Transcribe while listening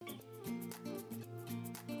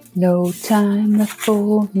No time left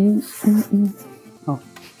for... Oh,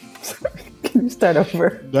 sorry. Can you start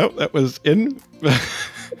over? No, that was in.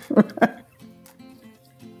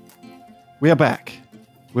 We are back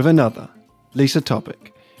with another Lisa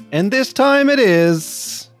topic. And this time it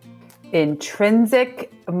is...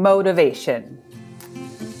 Intrinsic motivation.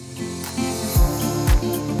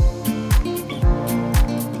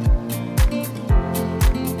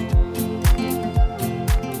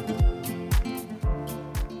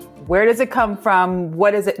 Where does it come from?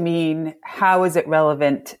 What does it mean? How is it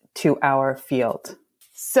relevant to our field?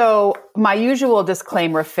 So my usual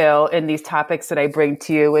disclaimer, Phil, in these topics that I bring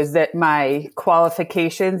to you is that my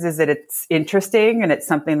qualifications is that it's interesting and it's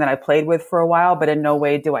something that I played with for a while, but in no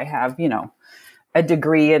way do I have, a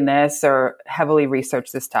degree in this or heavily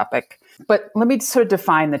researched this topic. But let me sort of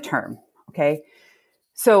define the term, okay?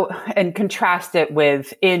 So, and contrast it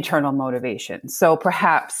with internal motivation. So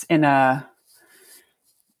perhaps in a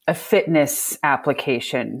fitness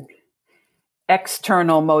application,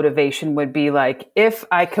 external motivation would be like, if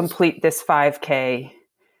I complete this 5K,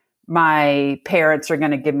 my parents are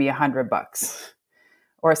going to give me $100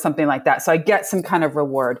 or something like that. So I get some kind of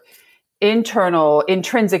reward.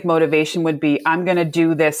 Intrinsic motivation would be, I'm going to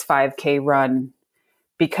do this 5K run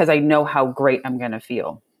because I know how great I'm going to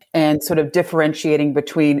feel. And sort of differentiating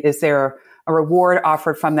between, is there a reward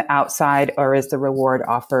offered from the outside or is the reward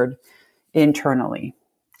offered internally?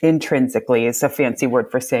 Intrinsically is a fancy word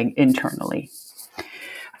for saying internally.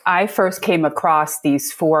 I first came across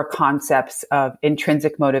these 4 concepts of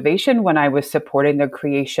intrinsic motivation when I was supporting the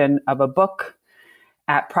creation of a book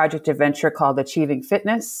at Project Adventure called Achieving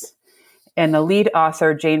Fitness. And the lead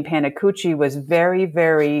author, Jane Panicucci, was very,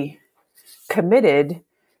 very committed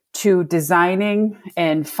to designing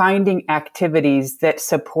and finding activities that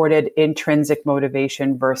supported intrinsic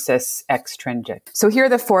motivation versus extrinsic. So here are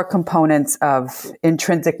the 4 components of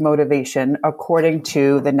intrinsic motivation according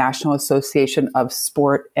to the National Association of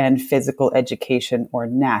Sport and Physical Education, or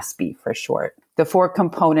NASPE for short. The 4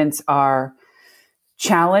 components are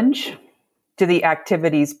challenge. Do the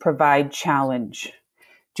activities provide challenge?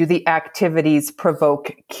 Do the activities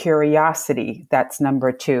provoke curiosity? That's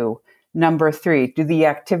number 2. Number 3, do the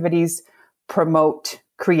activities promote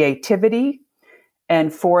creativity?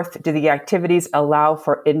 And 4th, do the activities allow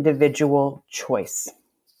for individual choice?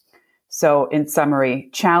 So in summary,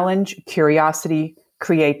 challenge, curiosity,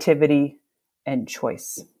 creativity, and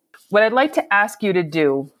choice. What I'd like to ask you to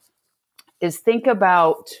do is think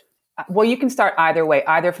about, well, you can start either way,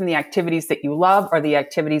 either from the activities that you love or the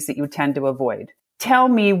activities that you tend to avoid. Tell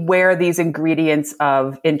me where these ingredients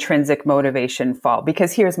of intrinsic motivation fall,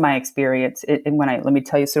 because here's my experience. And let me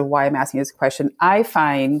tell you sort of why I'm asking this question. I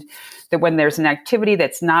find that when there's an activity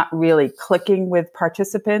that's not really clicking with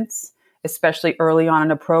participants, especially early on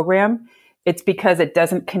in a program, it's because it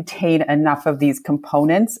doesn't contain enough of these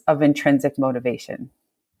components of intrinsic motivation.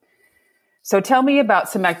 So tell me about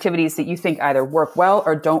some activities that you think either work well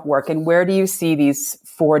or don't work, and where do you see these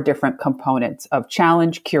 4 different components of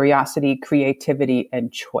challenge, curiosity, creativity,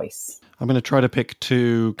 and choice? I'm going to try to pick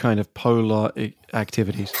 2 kind of polar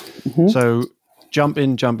activities. Mm-hmm. So jump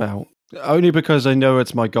in, jump out. Only because I know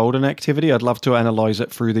it's my golden activity. I'd love to analyze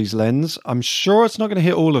it through these lenses. I'm sure it's not going to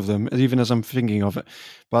hit all of them, even as I'm thinking of it.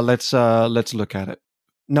 But let's look at it.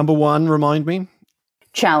 Number 1, remind me.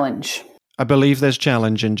 Challenge. I believe there's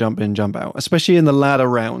challenge in, jump out, especially in the latter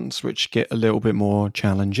rounds, which get a little bit more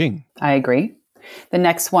challenging. I agree. The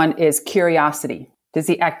next one is curiosity. Does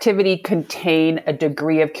the activity contain a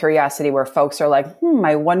degree of curiosity where folks are like,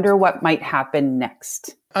 I wonder what might happen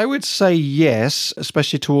next? I would say yes,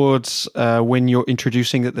 especially towards when you're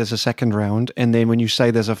introducing that there's a second round. And then when you say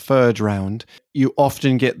there's a third round, you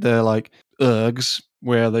often get the ergs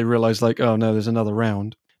where they realize oh no, there's another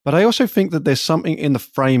round. But I also think that there's something in the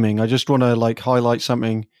framing. I just want to highlight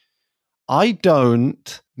something. I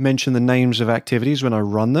don't mention the names of activities when I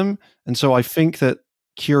run them. And so I think that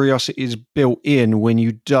curiosity is built in when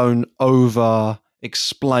you don't over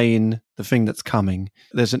explain the thing that's coming.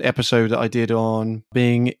 There's an episode that I did on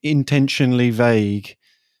being intentionally vague,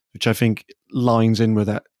 which I think lines in with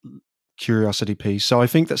that curiosity piece. So I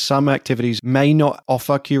think that some activities may not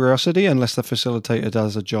offer curiosity unless the facilitator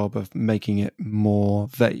does a job of making it more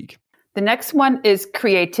vague. The next one is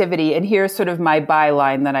creativity. And here's sort of my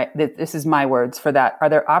byline this is my words for that. Are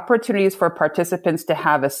there opportunities for participants to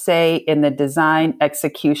have a say in the design,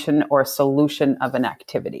 execution, or solution of an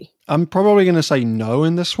activity? I'm probably going to say no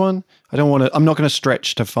in this one. I'm not going to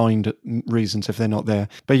stretch to find reasons if they're not there.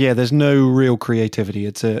 But yeah, there's no real creativity.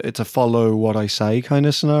 It's a follow what I say kind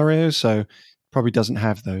of scenario. So probably doesn't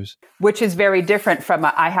have those. Which is very different from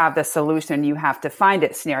I have the solution, you have to find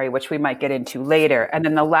it scenario, which we might get into later. And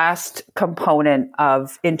then the last component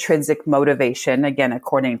of intrinsic motivation, again,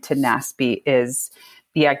 according to NASB, is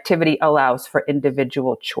the activity allows for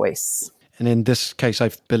individual choice. And in this case,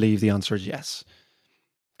 I believe the answer is yes,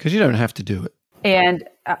 because you don't have to do it. And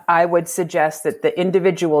I would suggest that the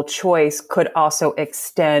individual choice could also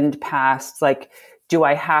extend past, like, do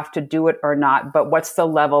I have to do it or not? But what's the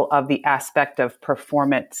level of the aspect of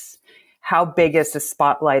performance? How big is the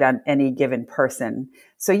spotlight on any given person?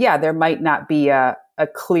 So yeah, there might not be a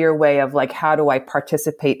clear way of like, how do I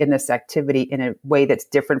participate in this activity in a way that's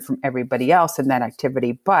different from everybody else in that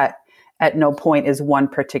activity? But at no point is one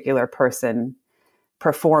particular person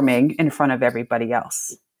performing in front of everybody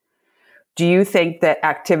else. Do you think that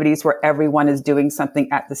activities where everyone is doing something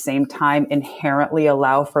at the same time inherently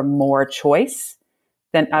allow for more choice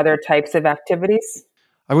than other types of activities?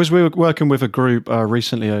 I was working with a group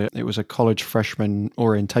recently. It was a college freshman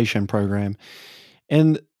orientation program,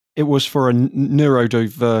 and it was for a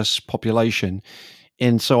neurodiverse population.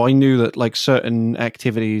 And so I knew that like certain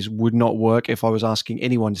activities would not work if I was asking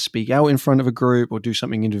anyone to speak out in front of a group or do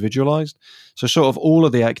something individualized. So sort of all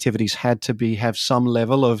of the activities had to have some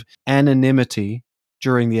level of anonymity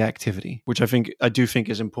during the activity, which I do think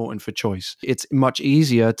is important for choice. It's much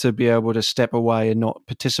easier to be able to step away and not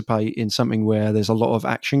participate in something where there's a lot of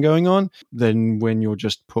action going on than when you're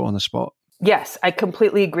just put on the spot. Yes, I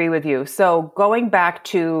completely agree with you. So going back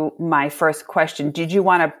to my first question, did you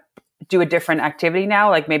want to do a different activity now?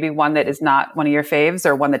 Like maybe one that is not one of your faves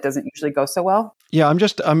or one that doesn't usually go so well? Yeah,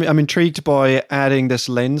 I'm intrigued by adding this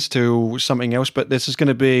lens to something else, but this is going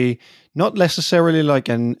to be not necessarily like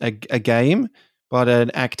a game, but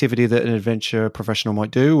an activity that an adventure professional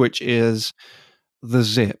might do, which is the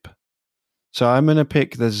zip. So I'm going to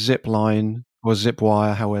pick the zip line or zip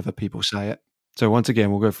wire, however people say it. So once again,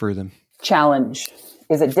 we'll go through them. Challenge.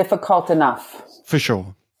 Is it difficult enough? For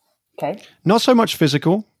sure. Okay. Not so much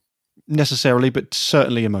physical necessarily, but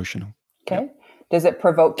certainly emotional. Okay. Yep. Does it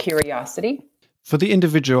provoke curiosity? For the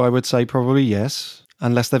individual, I would say probably yes,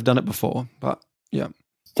 unless they've done it before. But yeah.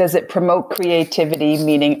 Does it promote creativity,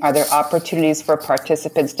 meaning are there opportunities for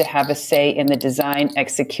participants to have a say in the design,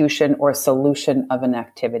 execution, or solution of an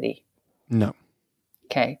activity? No.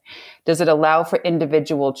 Okay. Does it allow for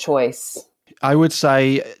individual choice? I would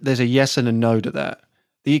say there's a yes and a no to that.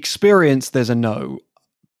 The experience, there's a no.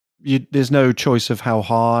 There's no choice of how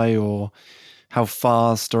high or how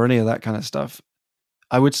fast or any of that kind of stuff.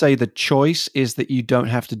 I would say the choice is that you don't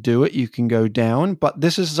have to do it. You can go down. But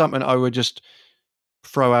this is something I would just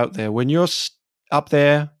throw out there. When you're up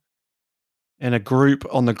there and a group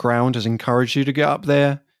on the ground has encouraged you to get up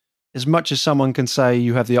there, as much as someone can say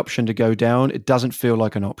you have the option to go down, it doesn't feel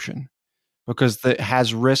like an option because it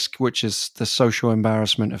has risk, which is the social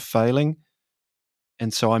embarrassment of failing.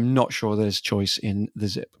 And so I'm not sure there's choice in the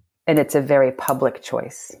zip. And it's a very public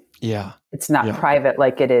choice. Yeah. It's not private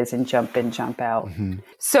like it is in jump in, jump out. Mm-hmm.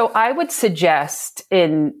 So I would suggest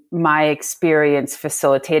in my experience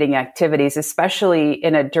facilitating activities, especially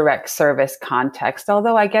in a direct service context,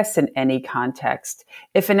 although I guess in any context,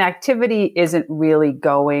 if an activity isn't really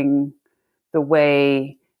going the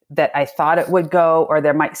way that I thought it would go, or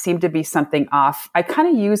there might seem to be something off, I kind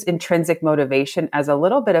of use intrinsic motivation as a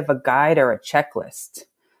little bit of a guide or a checklist.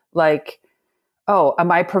 Like, oh,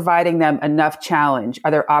 am I providing them enough challenge?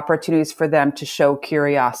 Are there opportunities for them to show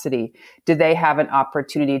curiosity? Do they have an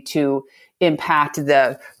opportunity to impact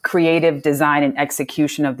the creative design and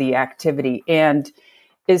execution of the activity? And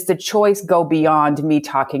is the choice go beyond me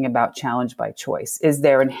talking about challenge by choice? Is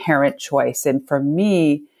there inherent choice? And for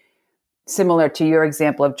me, similar to your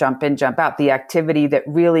example of jump in, jump out, the activity that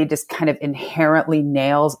really just kind of inherently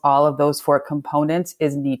nails all of those four components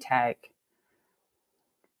is knee tag.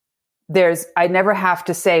 I never have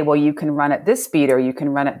to say, well, you can run at this speed or you can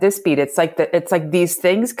run at this speed. It's like these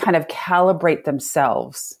things kind of calibrate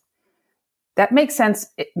themselves. That makes sense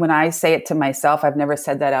when I say it to myself. I've never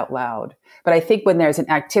said that out loud. But I think when there's an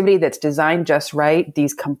activity that's designed just right,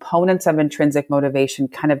 these components of intrinsic motivation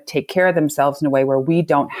kind of take care of themselves in a way where we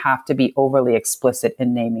don't have to be overly explicit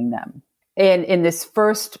in naming them. And in the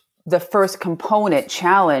first component,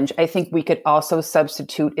 challenge, I think we could also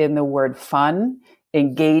substitute in the word fun,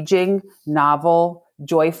 engaging, novel,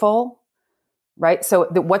 joyful, right? So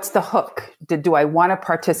what's the hook? Do I want to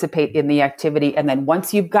participate in the activity? And then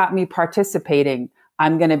once you've got me participating,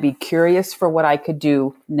 I'm going to be curious for what I could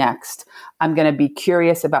do next. I'm going to be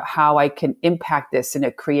curious about how I can impact this in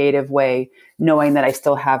a creative way, knowing that I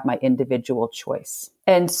still have my individual choice.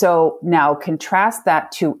 And so now contrast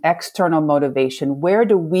that to external motivation. Where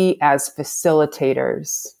do we as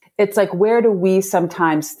facilitators It's like, where do we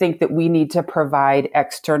sometimes think that we need to provide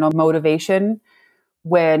external motivation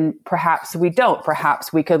when perhaps we don't?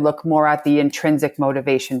 Perhaps we could look more at the intrinsic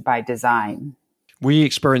motivation by design. We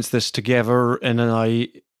experienced this together, and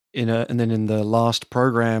then in the last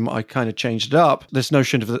program, I kind of changed it up. This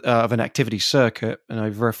notion of an activity circuit, and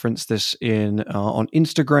I've referenced this on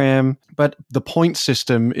Instagram. But the point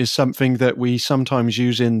system is something that we sometimes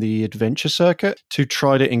use in the adventure circuit to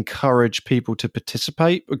try to encourage people to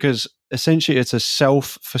participate, because essentially it's a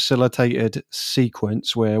self-facilitated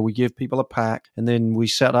sequence where we give people a pack and then we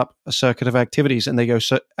set up a circuit of activities and they go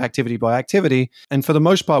activity by activity. And for the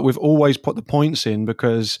most part, we've always put the points in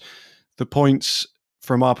because the points,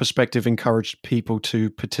 from our perspective, encouraged people to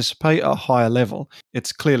participate at a higher level.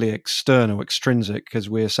 It's clearly extrinsic, because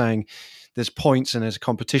we're saying there's points and there's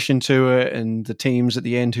competition to it, and the teams at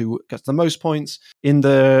the end who gets the most points. In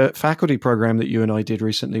the faculty program that you and I did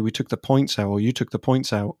recently, we took the points out, or you took the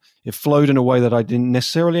points out. It flowed in a way that I didn't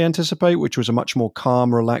necessarily anticipate, which was a much more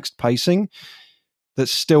calm, relaxed pacing that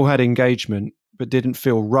still had engagement, but didn't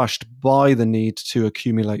feel rushed by the need to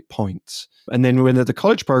accumulate points. And then when the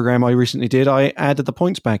college program I recently did, I added the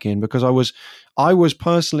points back in because I was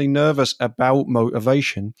personally nervous about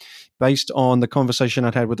motivation based on the conversation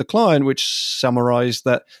I'd had with the client, which summarized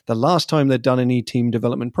that the last time they'd done any team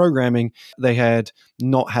development programming, they had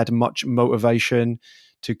not had much motivation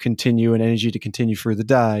to continue and energy to continue through the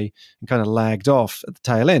day, and kind of lagged off at the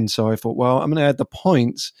tail end. So I thought, well, I'm going to add the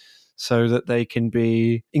points so that they can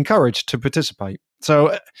be encouraged to participate.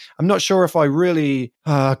 So I'm not sure if I really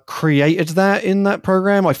created that in that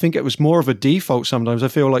program. I think it was more of a default sometimes. I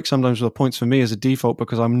feel like sometimes the points for me is a default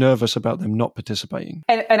because I'm nervous about them not participating.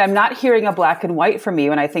 And I'm not hearing a black and white from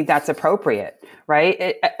you, and I think that's appropriate,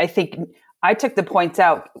 right? I think I took the points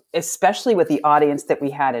out, especially with the audience that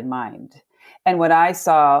we had in mind. And what I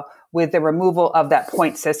saw with the removal of that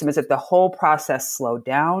point system is that the whole process slowed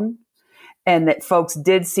down, and that folks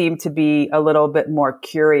did seem to be a little bit more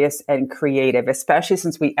curious and creative, especially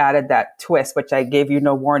since we added that twist, which I gave you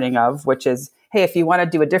no warning of, which is, hey, if you want to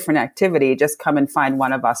do a different activity, just come and find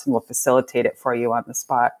one of us and we'll facilitate it for you on the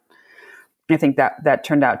spot. I think that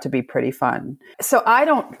turned out to be pretty fun. So I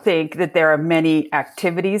don't think that there are many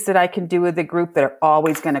activities that I can do with the group that are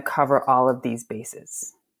always going to cover all of these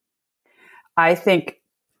bases. I think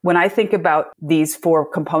when I think about these 4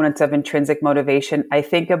 components of intrinsic motivation, I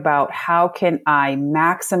think about how can I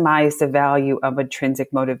maximize the value of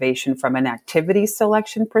intrinsic motivation from an activity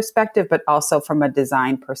selection perspective, but also from a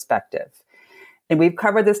design perspective. And we've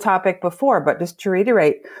covered this topic before, but just to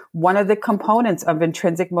reiterate, one of the components of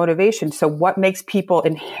intrinsic motivation, so what makes people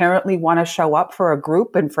inherently want to show up for a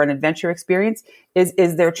group and for an adventure experience is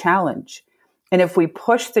their challenge. And if we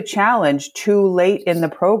push the challenge too late in the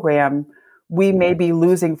program, we may be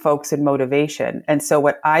losing folks in motivation. And so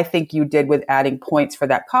what I think you did with adding points for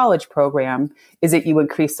that college program is that you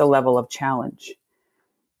increase the level of challenge,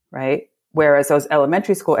 right? Whereas those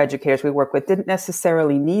elementary school educators we work with didn't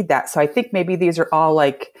necessarily need that. So I think maybe these are all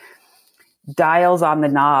like dials on the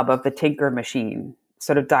knob of the tinker machine,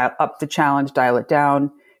 sort of dial up the challenge, dial it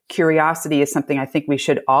down. Curiosity is something I think we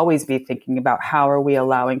should always be thinking about. How are we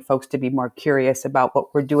allowing folks to be more curious about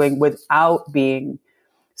what we're doing without being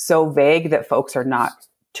so vague that folks are not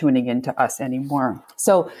tuning into us anymore?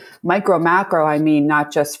 So micro, macro, I mean,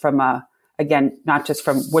 not just from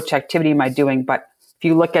which activity am I doing, but if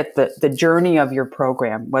you look at the journey of your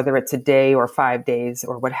program, whether it's a day or 5 days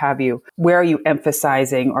or what have you, where are you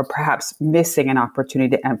emphasizing or perhaps missing an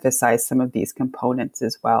opportunity to emphasize some of these components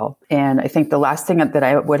as well? And I think the last thing that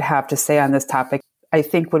I would have to say on this topic, I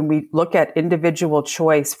think when we look at individual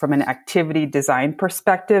choice from an activity design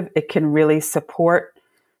perspective, it can really support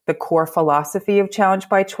the core philosophy of challenge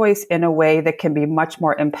by choice in a way that can be much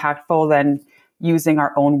more impactful than using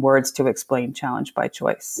our own words to explain challenge by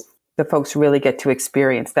choice. The folks really get to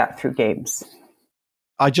experience that through games.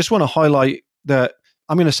 I just want to highlight that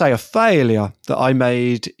I'm going to say a failure that I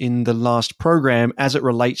made in the last program as it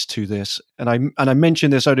relates to this. And I mention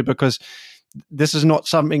this only because this is not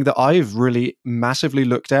something that I've really massively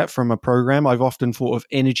looked at from a program. I've often thought of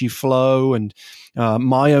energy flow and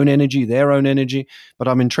my own energy, their own energy, but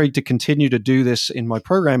I'm intrigued to continue to do this in my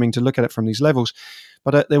programming to look at it from these levels.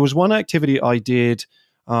 But there was one activity I did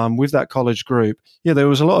with that college group. Yeah, there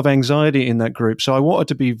was a lot of anxiety in that group. So I wanted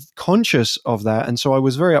to be conscious of that. And so I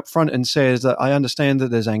was very upfront and said that I understand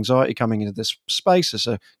that there's anxiety coming into this space as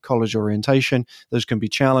a college orientation. Those can be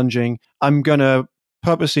challenging. I'm going to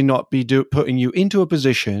purposely not be putting you into a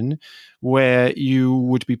position where you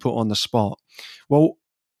would be put on the spot. Well,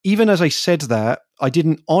 even as I said that, I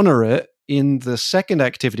didn't honor it in the second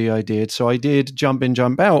activity I did. So I did jump in,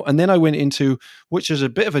 jump out. And then I went into, which is a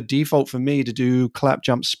bit of a default for me to do clap,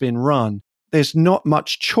 jump, spin, run. There's not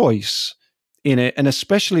much choice in it. And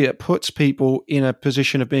especially it puts people in a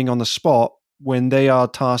position of being on the spot when they are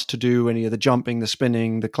tasked to do any of the jumping, the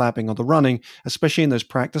spinning, the clapping, or the running, especially in those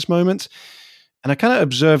practice moments. And I kind of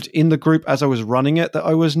observed in the group as I was running it that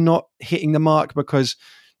I was not hitting the mark because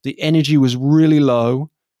the energy was really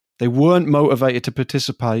low. They weren't motivated to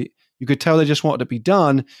participate. You could tell they just wanted to be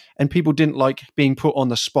done, and people didn't like being put on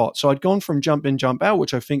the spot. So I'd gone from jump in, jump out,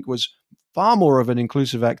 which I think was far more of an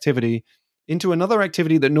inclusive activity, into another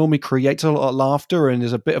activity that normally creates a lot of laughter and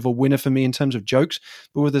is a bit of a winner for me in terms of jokes.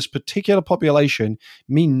 But with this particular population,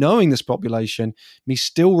 me knowing this population, me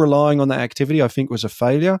still relying on that activity, I think was a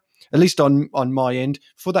failure, at least on my end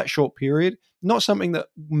for that short period. Not something that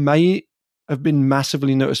may have been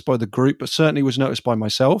massively noticed by the group, but certainly was noticed by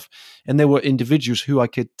myself. And there were individuals who I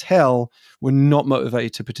could tell were not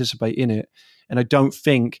motivated to participate in it. And I don't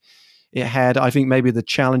think it had, I think maybe the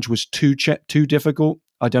challenge was too difficult.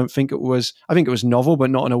 I think it was novel,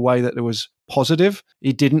 but not in a way that it was positive.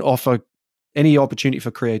 It didn't offer any opportunity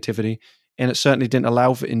for creativity, and it certainly didn't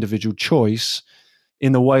allow for individual choice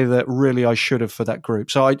in the way that really I should have for that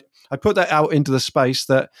group. So I put that out into the space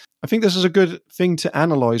that I think this is a good thing to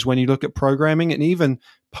analyze when you look at programming and even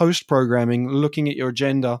post-programming, looking at your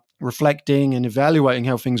agenda, reflecting and evaluating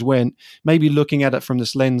how things went. Maybe looking at it from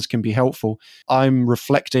this lens can be helpful. I'm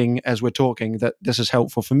reflecting as we're talking that this is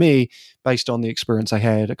helpful for me based on the experience I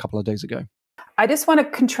had a couple of days ago. I just want to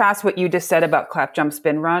contrast what you just said about clap, jump,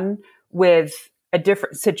 spin, run with a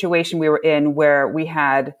different situation we were in where we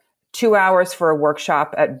had 2 hours for a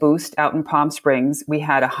workshop at Boost out in Palm Springs. We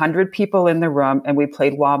had 100 people in the room and we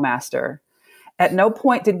played Wall Master. At no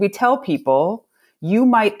point did we tell people you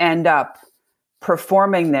might end up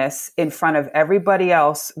performing this in front of everybody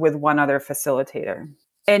else with one other facilitator.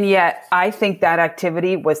 And yet I think that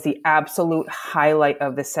activity was the absolute highlight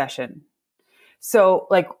of the session. So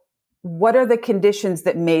like, what are the conditions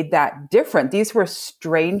that made that different? These were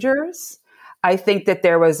strangers. I think that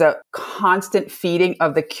there was a constant feeding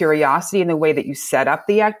of the curiosity in the way that you set up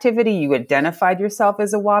the activity. You identified yourself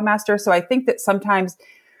as a Wall Master. So I think that sometimes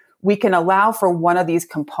we can allow for one of these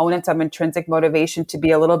components of intrinsic motivation to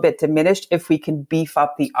be a little bit diminished if we can beef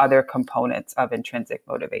up the other components of intrinsic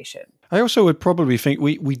motivation. I also would probably think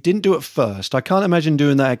we didn't do it first. I can't imagine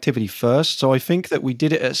doing that activity first. So I think that we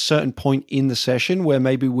did it at a certain point in the session where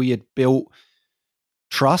maybe we had built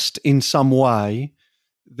trust in some way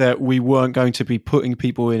that we weren't going to be putting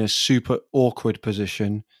people in a super awkward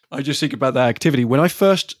position. I just think about that activity. When I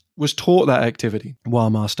first was taught that activity, Wall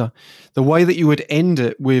Master, the way that you would end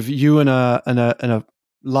it with you and a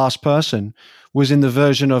last person was in the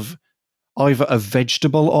version of either a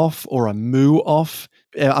vegetable off or a moo off.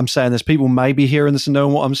 I'm saying this, people may be hearing this and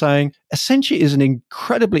knowing what I'm saying. Essentially is an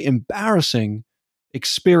incredibly embarrassing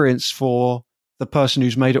experience for the person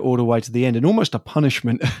who's made it all the way to the end and almost a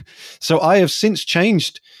punishment. So I have since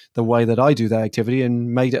changed the way that I do that activity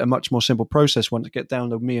and made it a much more simple process once it get down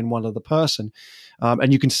to me and one other person.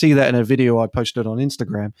 And you can see that in a video I posted on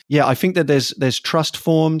Instagram. Yeah, I think that there's trust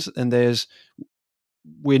formed and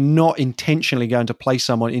we're not intentionally going to place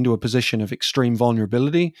someone into a position of extreme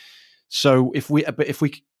vulnerability. So if we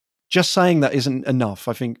just saying that isn't enough,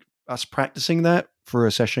 I think us practicing that for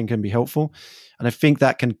a session can be helpful. And I think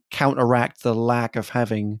that can counteract the lack of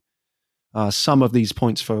having some of these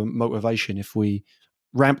points for motivation if we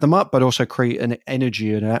ramp them up, but also create an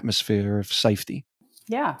energy and an atmosphere of safety.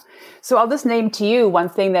 Yeah. So I'll just name to you one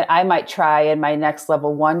thing that I might try in my next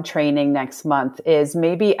level 1 training next month is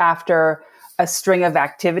maybe after a string of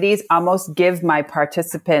activities, almost give my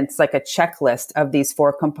participants like a checklist of these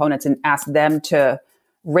 4 components and ask them to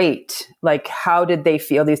rate, like how did they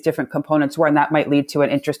feel these different components were? And that might lead to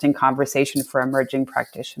an interesting conversation for emerging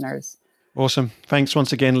practitioners. Awesome. Thanks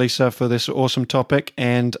once again, Lisa, for this awesome topic,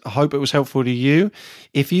 and I hope it was helpful to you.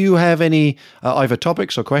 If you have any either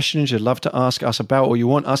topics or questions you'd love to ask us about or you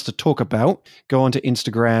want us to talk about, go onto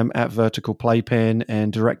Instagram at Vertical Playpen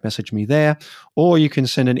and direct message me there, or you can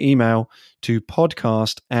send an email to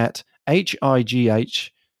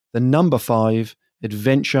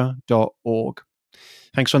podcast@high5adventure.org.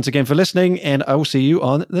 Thanks once again for listening, and I will see you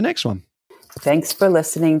on the next one. Thanks for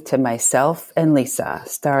listening to Myself and Lisa,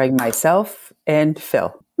 starring myself and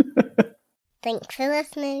Phil. Thanks for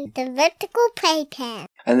listening to Vertical Playpen.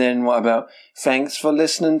 And then what about thanks for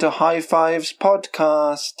listening to High Fives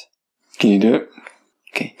podcast? Can you do it?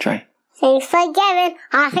 Okay, try. Thanks for giving.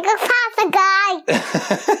 I think a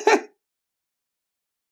guy.